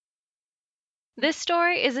This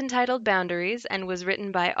story is entitled Boundaries and was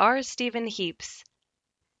written by R. Stephen Heaps.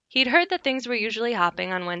 He'd heard that things were usually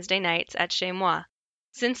hopping on Wednesday nights at Chez Moi.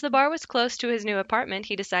 Since the bar was close to his new apartment,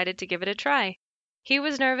 he decided to give it a try. He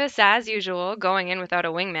was nervous as usual, going in without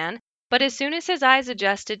a wingman, but as soon as his eyes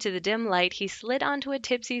adjusted to the dim light, he slid onto a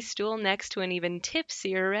tipsy stool next to an even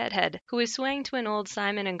tipsier redhead who was swaying to an old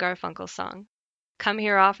Simon and Garfunkel song. Come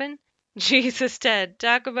here often? Jesus, Ted,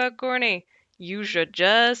 talk about corny. You should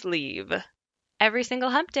just leave. Every single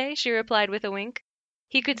hump day, she replied with a wink.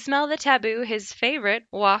 He could smell the taboo, his favorite,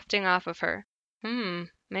 wafting off of her.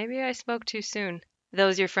 Maybe I spoke too soon.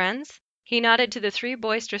 Those your friends? He nodded to the three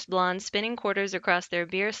boisterous blondes spinning quarters across their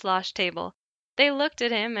beer-sloshed table. They looked at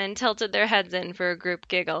him and tilted their heads in for a group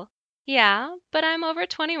giggle. Yeah, but I'm over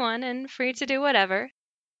 21 and free to do whatever.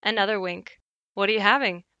 Another wink. What are you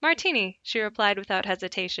having? Martini, she replied without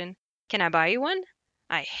hesitation. Can I buy you one?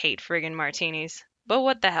 I hate friggin' martinis. But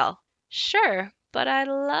what the hell? Sure, but I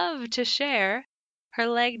love to share. Her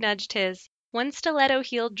leg nudged his. One stiletto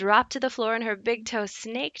heel dropped to the floor and her big toe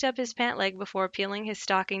snaked up his pant leg before peeling his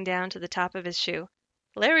stocking down to the top of his shoe.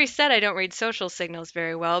 Larry said I don't read social signals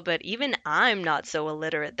very well, but even I'm not so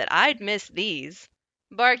illiterate that I'd miss these.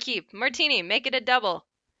 Barkeep, martini, make it a double.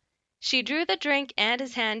 She drew the drink and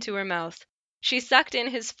his hand to her mouth. She sucked in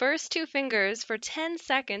his first two fingers for 10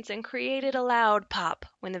 seconds and created a loud pop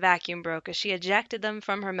when the vacuum broke as she ejected them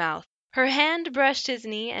from her mouth. Her hand brushed his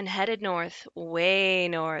knee and headed north, way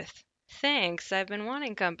north. Thanks, I've been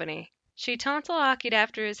wanting company. She tonsil-hockeyed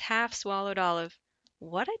after his half-swallowed olive.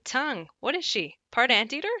 What a tongue! What is she? Part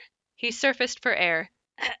anteater? He surfaced for air.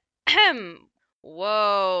 Ahem!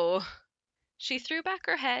 Whoa! She threw back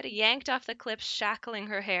her head, yanked off the clips shackling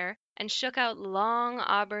her hair, and shook out long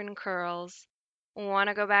auburn curls. "Want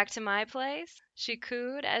to go back to my place?" she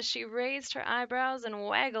cooed as she raised her eyebrows and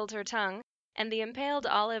waggled her tongue, and the impaled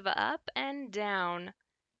olive up and down.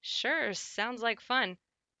 "Sure, sounds like fun.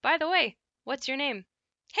 By the way, what's your name?"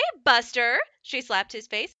 "Hey, Buster!" she slapped his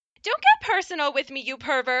face. "Don't get personal with me, you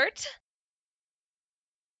pervert!"